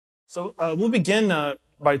We'll begin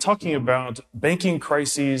by talking about banking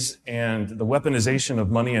crises and the weaponization of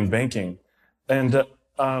money in banking. And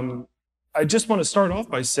I just want to start off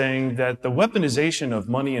by saying that the weaponization of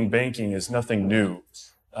money in banking is nothing new.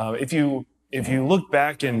 If you look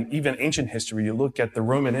back in even ancient history, you look at the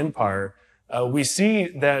Roman Empire, we see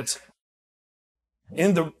that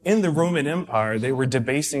in the Roman Empire, they were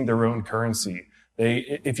debasing their own currency.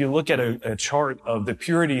 If you look at a chart of the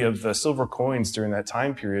purity of the silver coins during that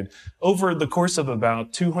time period, over the course of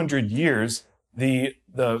about 200 years, the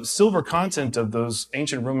silver content of those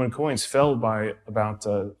ancient Roman coins fell by about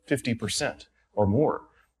 50% or more.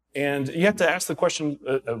 And you have to ask the question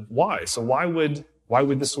of why. So why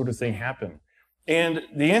would this sort of thing happen? And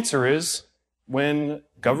the answer is when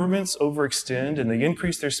governments overextend and they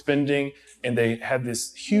increase their spending and they have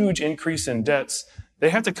this huge increase in debts, they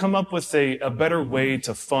have to come up with a better way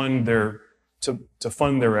to fund their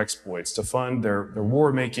exploits, to fund their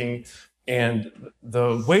war making. And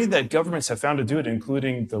the way that governments have found to do it,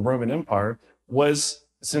 including the Roman Empire, was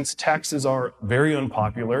since taxes are very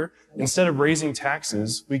unpopular, instead of raising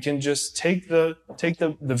taxes, we can just take the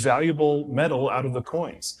valuable metal out of the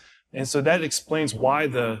coins. And so that explains why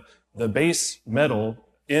the base metal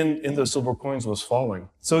in those silver coins was falling.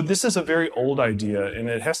 So this is a very old idea, and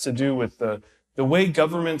it has to do with the way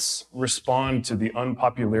governments respond to the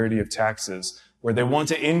unpopularity of taxes, where they want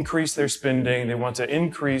to increase their spending, they want to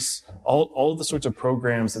increase all the sorts of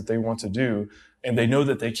programs that they want to do, and they know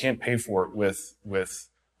that they can't pay for it with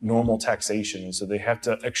normal taxation, so they have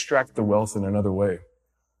to extract the wealth in another way.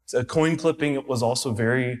 So coin clipping was also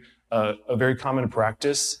a very common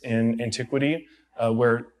practice in antiquity,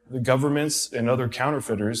 where the governments and other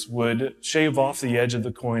counterfeiters would shave off the edge of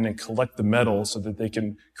the coin and collect the metal so that they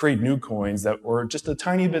can create new coins that were just a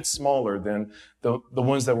tiny bit smaller than the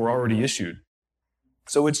ones that were already issued.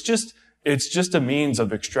 So it's just a means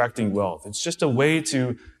of extracting wealth. It's just a way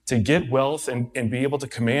to get wealth and be able to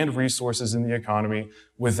command resources in the economy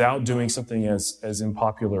without doing something as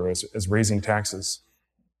unpopular as raising taxes.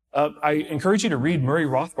 I encourage you to read Murray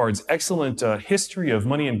Rothbard's excellent history of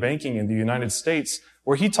money and banking in the United States,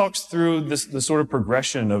 where he talks through the sort of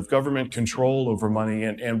progression of government control over money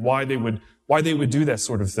and why they would do that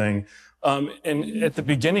sort of thing. And at the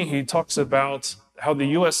beginning, he talks about how the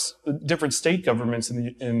U.S. different state governments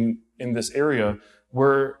in this area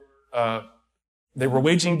were they were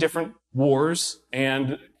waging different wars,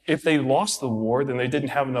 and if they lost the war, then they didn't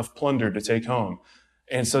have enough plunder to take home.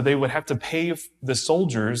 And so they would have to pay the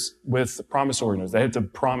soldiers with promissory notes. They had to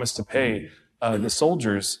promise to pay the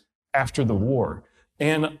soldiers after the war.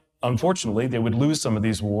 And unfortunately, they would lose some of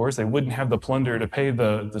these wars. They wouldn't have the plunder to pay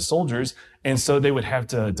the soldiers. And so they would have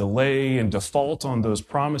to delay and default on those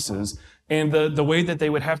promises. And the way that they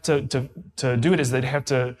would have to do it is they'd have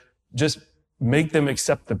to just make them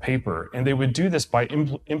accept the paper. And they would do this by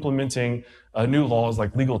implementing new laws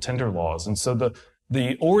like legal tender laws. And so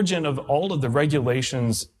the origin of all of the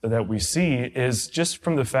regulations that we see is just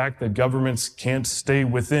from the fact that governments can't stay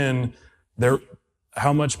within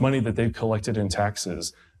how much money that they've collected in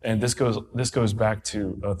taxes. And this goes back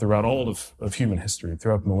to throughout all of human history,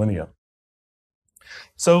 throughout millennia.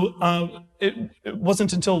 So it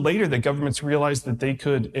wasn't until later that governments realized that they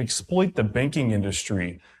could exploit the banking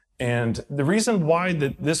industry. And the reason why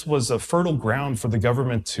that this was a fertile ground for the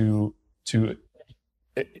government to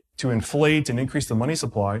inflate and increase the money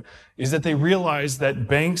supply is that they realized that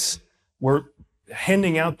banks were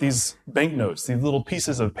handing out these banknotes, these little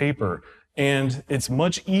pieces of paper, and it's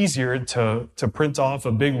much easier to print off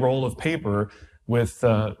a big roll of paper with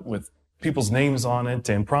people's names on it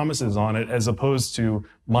and promises on it, as opposed to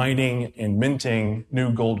mining and minting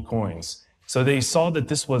new gold coins. So they saw that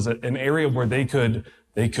this was an area where they could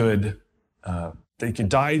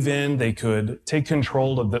dive in, they could take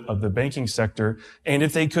control of the banking sector, and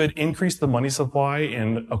if they could increase the money supply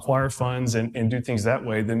and acquire funds and do things that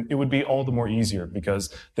way, then it would be all the more easier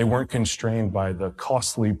because they weren't constrained by the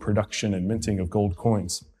costly production and minting of gold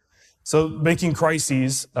coins. So banking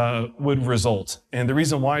crises would result, and the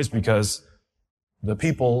reason why is because the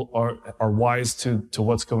people are wise to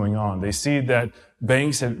what's going on. They see that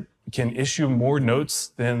banks can issue more notes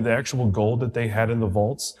than the actual gold that they had in the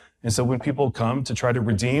vaults. And so when people come to try to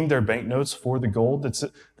redeem their banknotes for the gold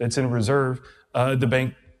that's in reserve, the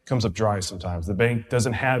bank comes up dry sometimes. The bank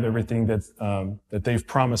doesn't have everything that they've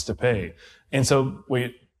promised to pay. And so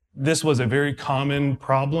this was a very common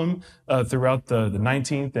problem throughout the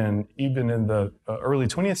 19th and even in the early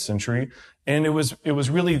 20th century. And it was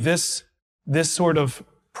really this sort of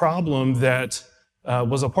problem that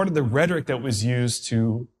was a part of the rhetoric that was used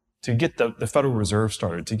to get the Federal Reserve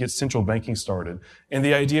started, to get central banking started. And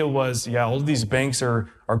the idea was, all of these banks are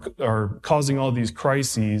causing all these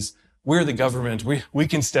crises. We're the government. We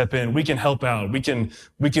can step in. We can help out. We can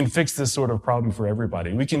fix this sort of problem for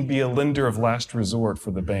everybody. We can be a lender of last resort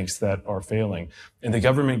for the banks that are failing. And the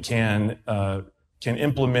government can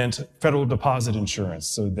implement federal deposit insurance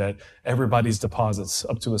so that everybody's deposits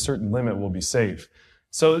up to a certain limit will be safe.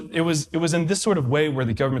 So it was in this sort of way where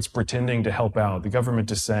the government's pretending to help out. The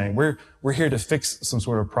government is saying, we're here to fix some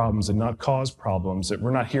sort of problems and not cause problems. That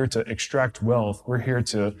we're not here to extract wealth. We're here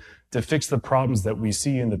to fix the problems that we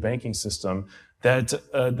see in the banking system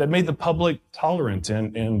that made the public tolerant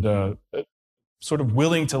and sort of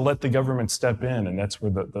willing to let the government step in. And that's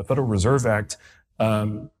where the Federal Reserve Act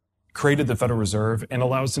created the Federal Reserve and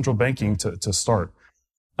allowed central banking to start.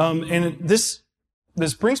 And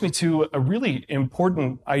this brings me to a really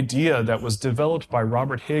important idea that was developed by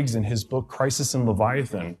Robert Higgs in his book, Crisis and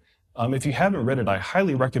Leviathan. If you haven't read it, I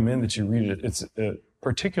highly recommend that you read it. It's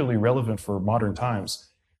particularly relevant for modern times.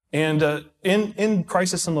 And in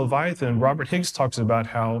Crisis and Leviathan, Robert Higgs talks about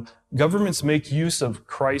how governments make use of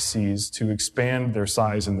crises to expand their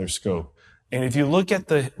size and their scope. And if you look at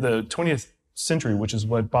the 20th century, which is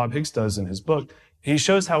what Bob Higgs does in his book, he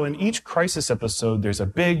shows how in each crisis episode, there's a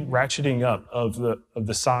big ratcheting up of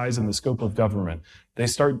the size and the scope of government. They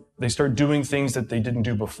start doing things that they didn't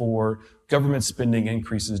do before. Government spending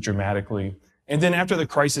increases dramatically. And then after the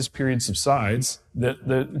crisis period subsides,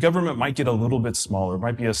 the government might get a little bit smaller. It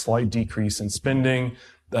might be a slight decrease in spending.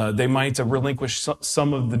 They might relinquish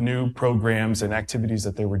some of the new programs and activities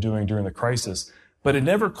that they were doing during the crisis. But it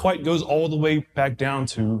never quite goes all the way back down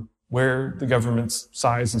to where the government's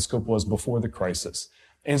size and scope was before the crisis.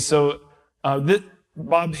 And so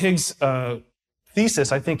Bob Higgs'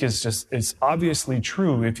 thesis, I think, is obviously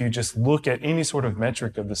true if you just look at any sort of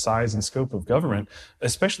metric of the size and scope of government,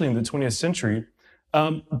 especially in the 20th century.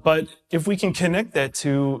 But if we can connect that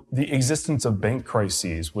to the existence of bank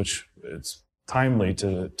crises, which it's timely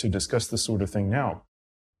to discuss this sort of thing now.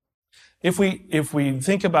 If we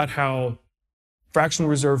think about how fractional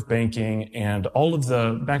reserve banking and all of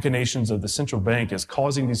the machinations of the central bank is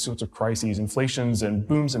causing these sorts of crises, inflations and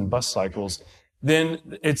booms and bust cycles, then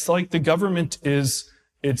it's like the government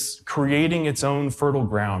it's creating its own fertile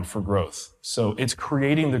ground for growth. So it's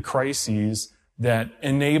creating the crises that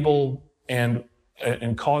enable and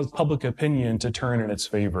cause public opinion to turn in its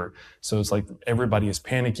favor. So it's like everybody is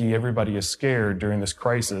panicky, everybody is scared during this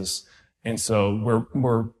crisis. And so we're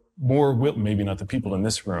more maybe not the people in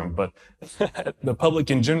this room, but the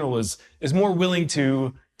public in general is more willing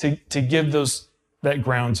to give that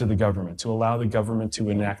ground to the government, to allow the government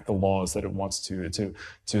to enact the laws that it wants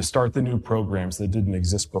to start the new programs that didn't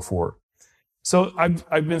exist before. So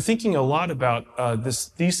I've been thinking a lot about this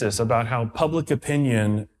thesis about how public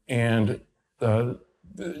opinion and the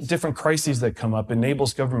different crises that come up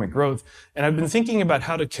enables government growth. And I've been thinking about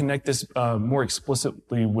how to connect this more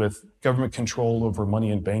explicitly with government control over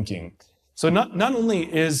money and banking. So not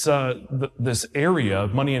only is this area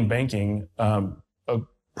of money and banking a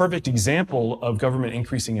perfect example of government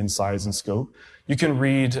increasing in size and scope, you can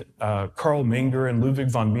read Carl Menger and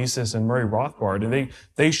Ludwig von Mises and Murray Rothbard, and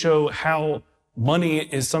they show how money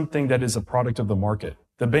is something that is a product of the market.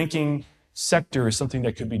 The banking sector is something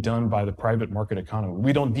that could be done by the private market economy.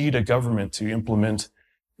 We don't need a government to implement,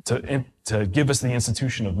 to give us the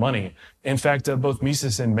institution of money. In fact, both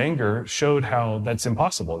Mises and Menger showed how that's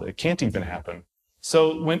impossible. It can't even happen.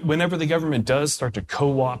 So whenever the government does start to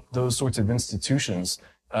co-opt those sorts of institutions,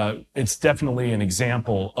 it's definitely an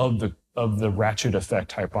example of the ratchet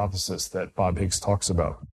effect hypothesis that Bob Higgs talks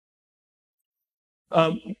about.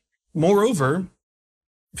 Moreover,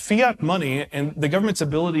 fiat money and the government's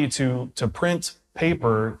ability to print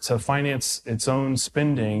paper to finance its own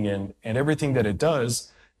spending and everything that it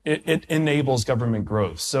does, it enables government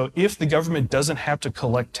growth. So if the government doesn't have to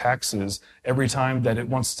collect taxes every time that it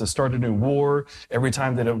wants to start a new war, every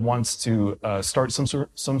time that it wants to start some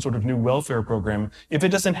sort of new welfare program, if it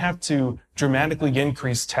doesn't have to dramatically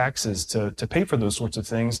increase taxes to pay for those sorts of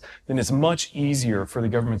things, then it's much easier for the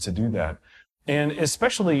government to do that. And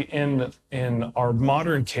especially in our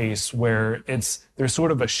modern case where there's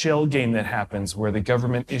sort of a shell game that happens where the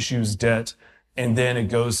government issues debt and then it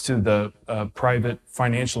goes to the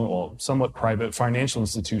somewhat private financial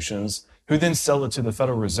institutions who then sell it to the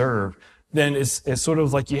Federal Reserve, then it's sort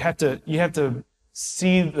of like you have to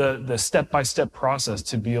see the step-by-step process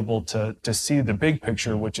to be able to see the big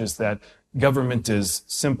picture, which is that government is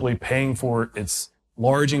simply paying for its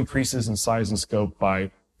large increases in size and scope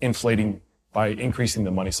by increasing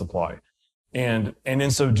the money supply. And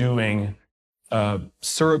in so doing,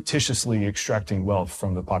 surreptitiously extracting wealth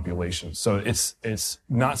from the population. So it's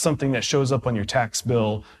not something that shows up on your tax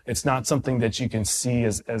bill. It's not something that you can see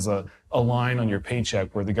as a line on your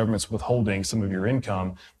paycheck where the government's withholding some of your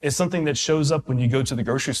income. It's something that shows up when you go to the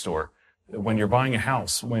grocery store, when you're buying a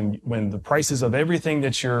house, when the prices of everything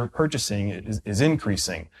that you're purchasing is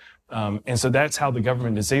increasing. And so that's how the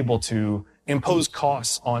government is able to impose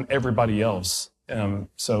costs on everybody else.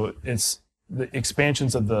 So it's the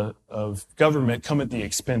expansions of government come at the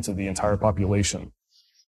expense of the entire population.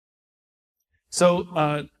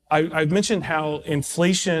 So I've mentioned how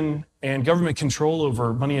inflation and government control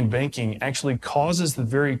over money and banking actually causes the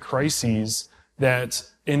very crises that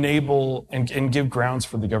enable and give grounds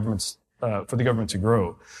for the government to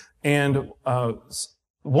grow. And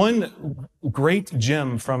one great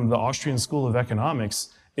gem from the Austrian School of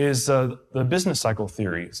Economics is the business cycle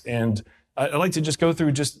theories. And I'd like to just go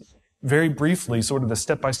through just very briefly sort of the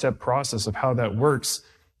step-by-step process of how that works.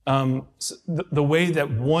 The way that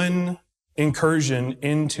one incursion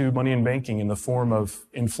into money and banking in the form of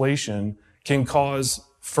inflation can cause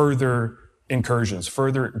further incursions,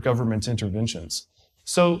 further government interventions.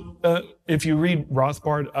 So if you read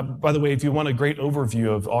Rothbard, by the way, if you want a great overview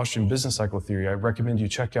of Austrian business cycle theory, I recommend you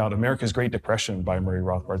check out America's Great Depression by Murray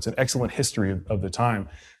Rothbard. It's an excellent history of the time.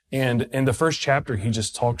 And in the first chapter, he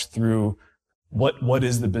just talks through what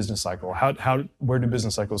is the business cycle? Where do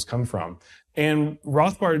business cycles come from? And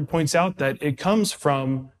Rothbard points out that it comes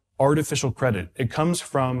from artificial credit. It comes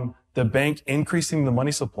from the bank increasing the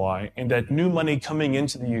money supply and that new money coming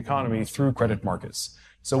into the economy through credit markets.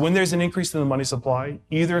 So when there's an increase in the money supply,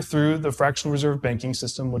 either through the fractional reserve banking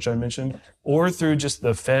system, which I mentioned, or through just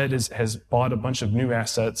the Fed has bought a bunch of new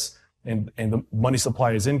assets and the money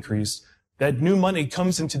supply has increased, that new money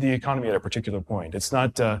comes into the economy at a particular point. It's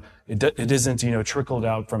not, it isn't, trickled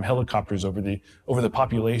out from helicopters over the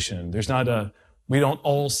population. We don't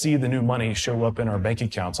all see the new money show up in our bank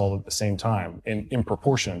accounts all at the same time in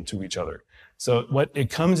proportion to each other. So it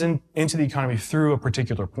comes into the economy through a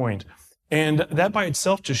particular point. And that by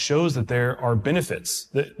itself just shows that there are benefits,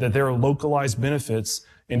 that there are localized benefits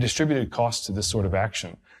and distributed costs to this sort of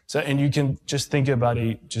action. So, and you can just think about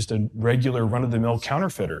just a regular run-of-the-mill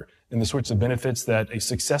counterfeiter and the sorts of benefits that a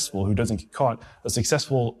successful, who doesn't get caught, a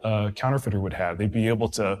successful counterfeiter would have. They'd be able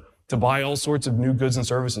to buy all sorts of new goods and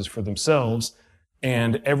services for themselves,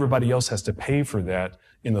 and everybody else has to pay for that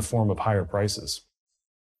in the form of higher prices.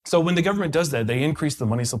 So when the government does that, they increase the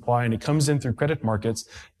money supply and it comes in through credit markets.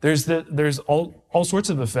 There's all sorts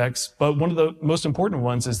of effects, but one of the most important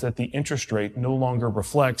ones is that the interest rate no longer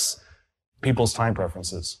reflects people's time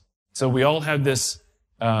preferences. So we all have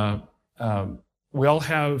we all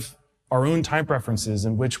have our own time preferences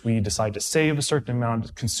in which we decide to save a certain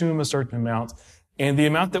amount, consume a certain amount, and the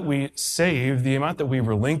amount that we save, the amount that we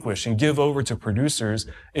relinquish and give over to producers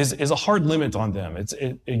is a hard limit on them.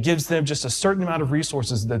 It gives them just a certain amount of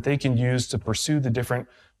resources that they can use to pursue the different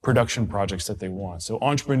production projects that they want. So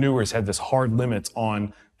entrepreneurs have this hard limit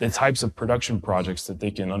on the types of production projects that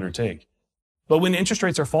they can undertake. But when interest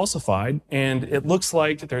rates are falsified and it looks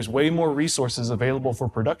like there's way more resources available for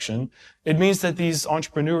production, it means that these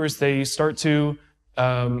entrepreneurs, they start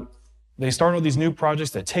all these new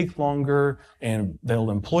projects that take longer and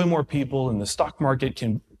they'll employ more people and the stock market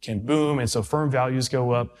can boom. And so firm values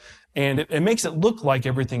go up and it makes it look like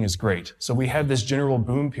everything is great. So we have this general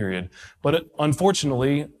boom period, but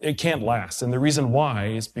unfortunately it can't last. And the reason why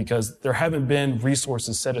is because there haven't been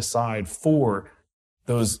resources set aside for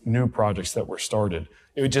those new projects that were started.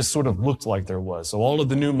 It just sort of looked like there was. So all of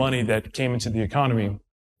the new money that came into the economy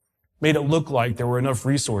made it look like there were enough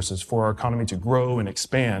resources for our economy to grow and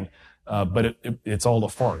expand. But it's all a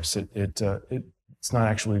farce. It's not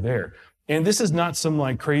actually there. And this is not some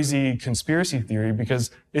like crazy conspiracy theory because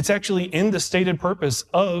it's actually in the stated purpose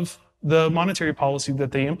of the monetary policy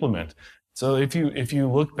that they implement. So if you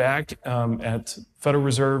look back at Federal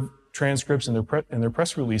Reserve transcripts and their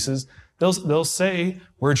press releases, they'll say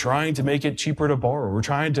we're trying to make it cheaper to borrow. We're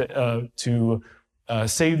trying to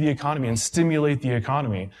save the economy and stimulate the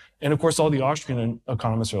economy. And of course, all the Austrian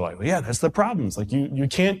economists are like, well, yeah, that's the problem. It's like you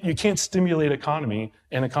can't stimulate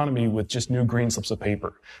an economy with just new green slips of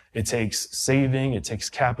paper. It takes saving, it takes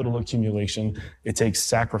capital accumulation, it takes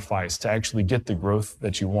sacrifice to actually get the growth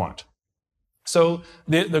that you want. So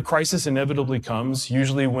the crisis inevitably comes,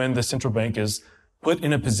 usually when the central bank is put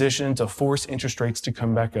in a position to force interest rates to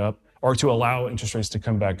come back up or to allow interest rates to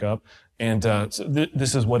come back up. And so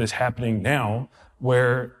this is what is happening now,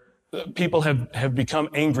 where people have become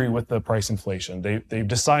angry with the price inflation. They've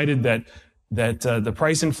decided that the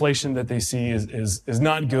price inflation that they see is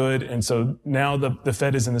not good. And so now the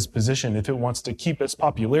Fed is in this position, if it wants to keep its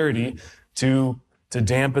popularity, to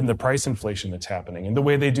dampen the price inflation that's happening. And the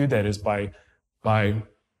way they do that is by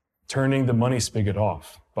turning the money spigot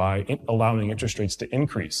off, by allowing interest rates to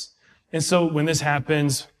increase. And so when this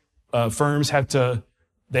happens, firms have to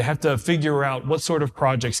figure out what sort of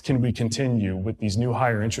projects can we continue with these new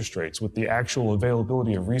higher interest rates, with the actual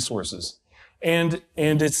availability of resources. And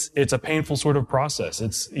it's a painful sort of process.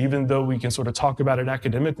 It's, even though we can sort of talk about it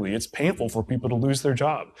academically, it's painful for people to lose their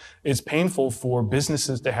job. It's painful for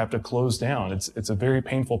businesses to have to close down. It's a very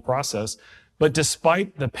painful process. But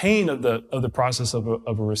despite the pain of the process of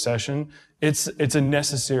a recession, it's a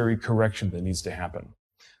necessary correction that needs to happen.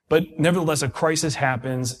 But nevertheless, a crisis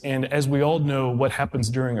happens, and as we all know, what happens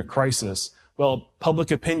during a crisis? Well,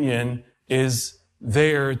 public opinion is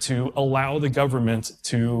there to allow the government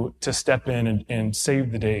to step in and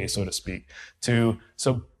save the day, so to speak. So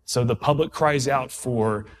the public cries out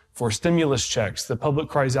for stimulus checks. The public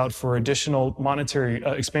cries out for additional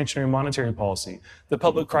expansionary monetary policy. The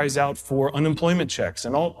public cries out for unemployment checks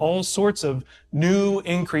and all sorts of new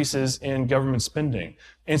increases in government spending.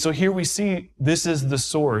 And so here we see this is the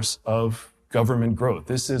source of government growth.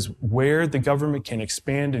 This is where the government can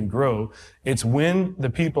expand and grow. It's when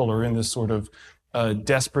the people are in this sort of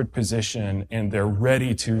desperate position and they're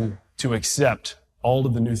ready to accept all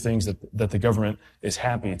of the new things that the government is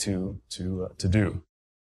happy to do.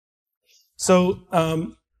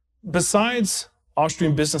 So, besides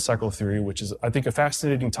Austrian business cycle theory, which is, I think, a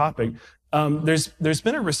fascinating topic, there's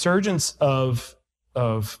been a resurgence of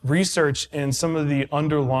research in some of the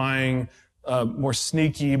underlying, more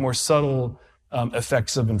sneaky, more subtle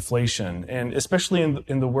effects of inflation, and especially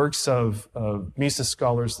in the works of Mises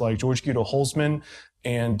scholars like George Guido Holzman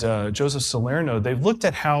and Joseph Salerno. They've looked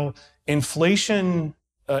at how inflation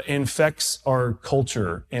infects our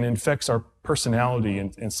culture and infects our personality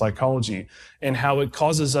and psychology, and how it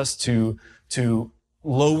causes us to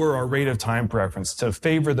lower our rate of time preference, to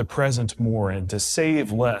favor the present more, and to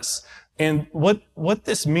save less. And what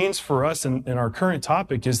this means for us in our current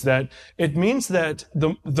topic is that it means that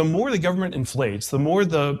the more the government inflates, the more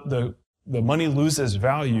the money loses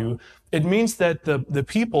value, it means that the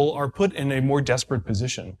people are put in a more desperate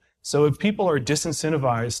position. So if people are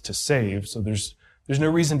disincentivized to save, so there's no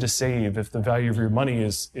reason to save if the value of your money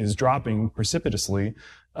is dropping precipitously,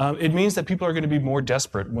 it means that people are going to be more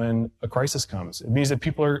desperate when a crisis comes. It means that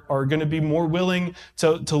people are going to be more willing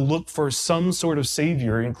to look for some sort of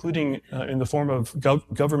savior, including in the form of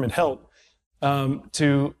government help,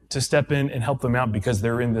 to step in and help them out because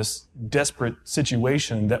they're in this desperate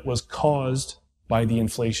situation that was caused by the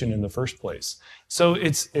inflation in the first place. So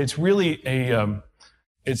it's really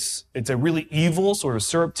it's a really evil, sort of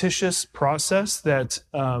surreptitious process that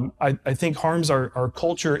I think harms our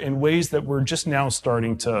culture in ways that we're just now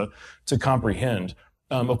starting to comprehend.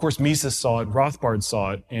 Of course, Mises saw it, Rothbard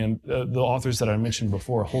saw it, and the authors that I mentioned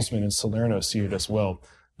before, Holzman and Salerno, see it as well.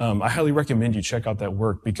 I highly recommend you check out that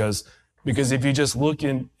work because if you just look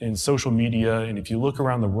in social media and if you look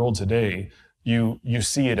around the world today, you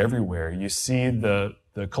see it everywhere. You see the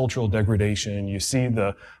cultural degradation. You see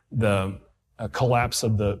the collapse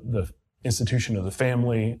of the institution of the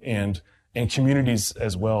family and communities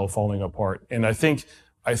as well falling apart. And I think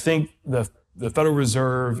the Federal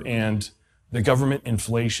Reserve and the government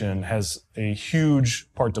inflation has a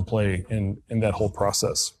huge part to play in that whole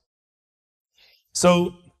process.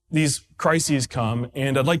 So these crises come,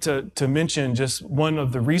 and I'd like to mention just one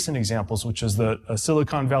of the recent examples, which is the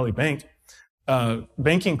Silicon Valley Bank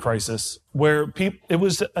banking crisis, where it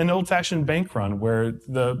was an old-fashioned bank run where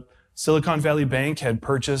the Silicon Valley Bank had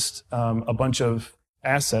purchased a bunch of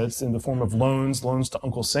assets in the form of loans to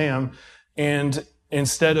Uncle Sam, and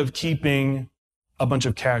instead of keeping a bunch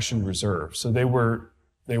of cash in reserve. So they were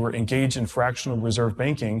engaged in fractional reserve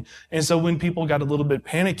banking. And so when people got a little bit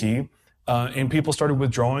panicky, and people started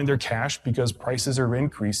withdrawing their cash because prices are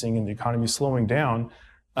increasing and the economy is slowing down,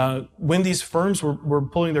 when these firms were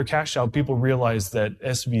pulling their cash out, people realized that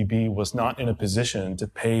SVB was not in a position to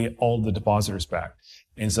pay all the depositors back.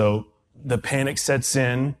 And so the panic sets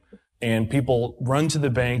in, and people run to the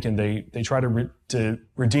bank and they try to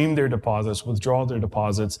redeem their deposits, withdraw their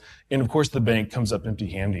deposits, and of course the bank comes up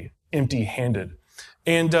empty-handed.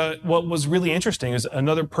 And what was really interesting is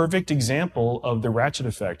another perfect example of the ratchet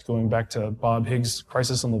effect, going back to Bob Higgs'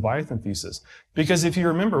 Crisis and Leviathan thesis. Because if you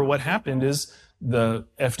remember, what happened is the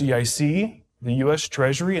FDIC, the U.S.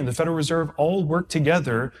 Treasury, and the Federal Reserve all worked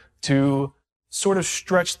together to sort of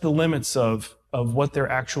stretch the limits of of what their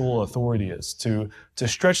actual authority is, to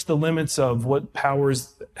stretch the limits of what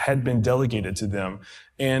powers had been delegated to them.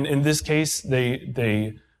 And in this case,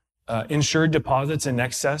 they insured deposits in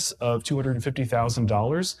excess of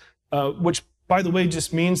 $250,000, which, by the way,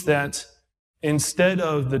 just means that instead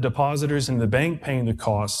of the depositors in the bank paying the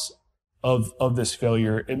costs of this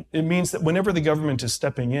failure, it means that whenever the government is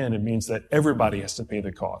stepping in, it means that everybody has to pay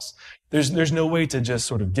the costs. There's no way to just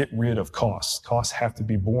sort of get rid of costs. Costs have to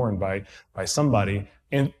be borne by somebody.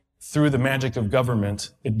 And through the magic of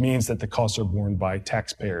government, it means that the costs are borne by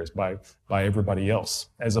taxpayers, by everybody else,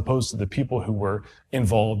 as opposed to the people who were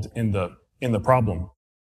involved in the problem.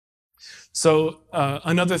 So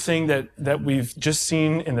another thing that we've just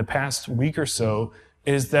seen in the past week or so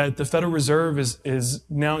is that the Federal Reserve is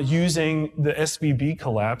now using the SVB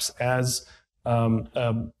collapse as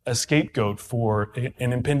a scapegoat for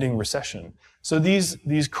an impending recession. So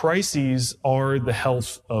these crises are the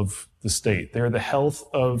health of the state. They're the health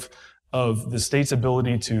of the state's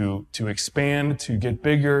ability to expand, to get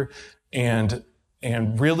bigger, and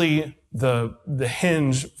really the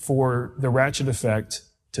hinge for the ratchet effect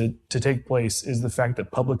to take place is the fact that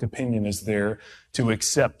public opinion is there to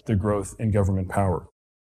accept the growth in government power.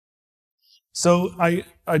 So I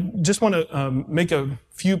just want to make a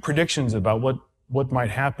few predictions about what might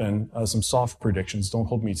happen, some soft predictions. Don't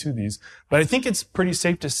hold me to these. But I think it's pretty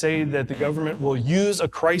safe to say that the government will use a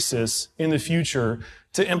crisis in the future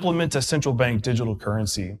to implement a central bank digital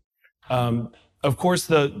currency. Of course,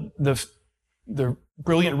 the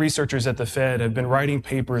brilliant researchers at the Fed have been writing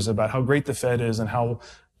papers about how great the Fed is and how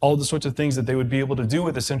all the sorts of things that they would be able to do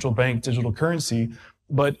with a central bank digital currency.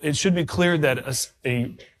 But it should be clear that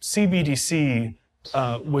a CBDC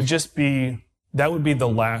would be the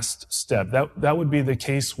last step. That would be the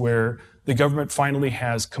case where the government finally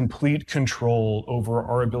has complete control over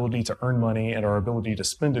our ability to earn money and our ability to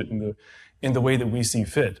spend it in the way that we see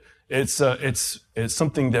fit. It's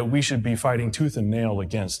something that we should be fighting tooth and nail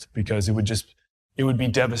against, because it would be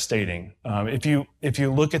devastating. If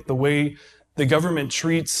you look at the way the government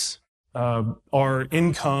treats our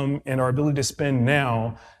income and our ability to spend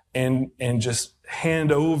now, and just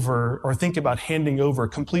hand over or think about handing over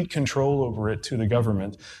complete control over it to the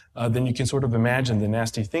government, then you can sort of imagine the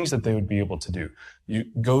nasty things that they would be able to do. You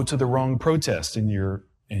go to the wrong protest and your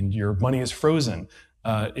money is frozen.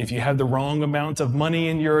 If you have the wrong amount of money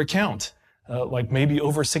in your account, like maybe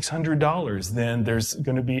over $600, then there's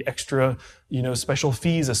going to be extra, special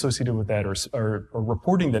fees associated with that, or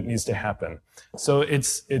reporting that needs to happen. So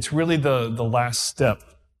it's really the last step.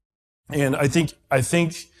 And I think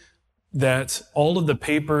that all of the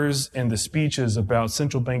papers and the speeches about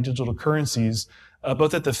central bank digital currencies,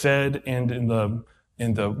 both at the Fed and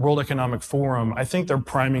in the World Economic Forum, I think they're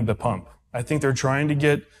priming the pump. I think they're trying to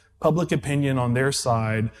get public opinion on their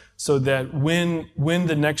side so that when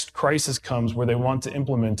the next crisis comes where they want to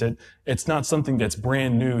implement it, it's not something that's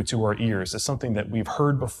brand new to our ears. It's something that we've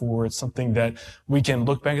heard before. It's something that we can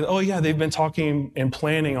look back at, oh yeah, they've been talking and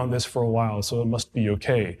planning on this for a while, so it must be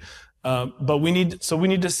okay. But we need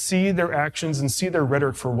to see their actions and see their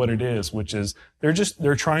rhetoric for what it is, which is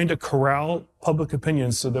they're trying to corral public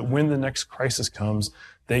opinion so that when the next crisis comes,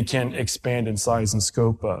 they can expand in size and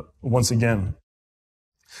scope once again.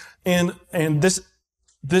 And this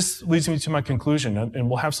leads me to my conclusion, and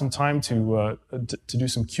we'll have some time to do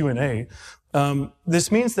some Q&A.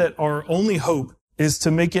 This means that our only hope is to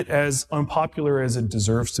make it as unpopular as it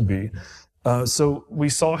deserves to be. So we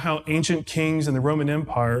saw how ancient kings in the Roman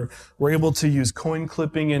Empire were able to use coin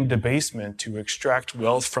clipping and debasement to extract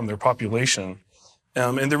wealth from their population.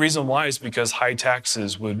 And the reason why is because high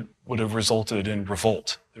taxes would have resulted in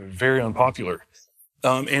revolt. They were very unpopular.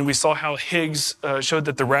 And we saw how Higgs showed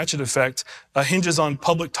that the ratchet effect hinges on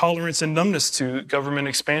public tolerance and numbness to government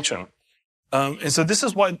expansion. And so this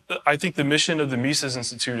is why I think the mission of the Mises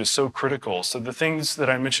Institute is so critical. So the things that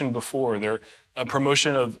I mentioned before, they're a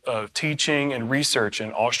promotion of teaching and research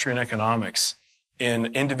in Austrian economics, in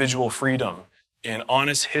individual freedom, in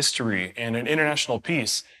honest history, and in international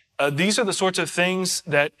peace. These are the sorts of things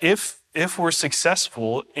that if we're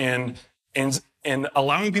successful in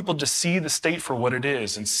allowing people to see the state for what it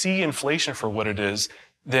is and see inflation for what it is,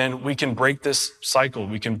 then we can break this cycle.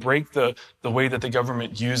 We can break the way that the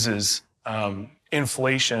government uses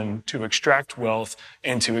inflation to extract wealth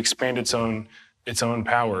and to expand its own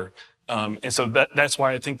power. And so that's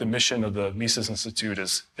why I think the mission of the Mises Institute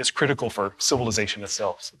is critical for civilization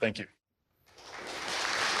itself. So thank you.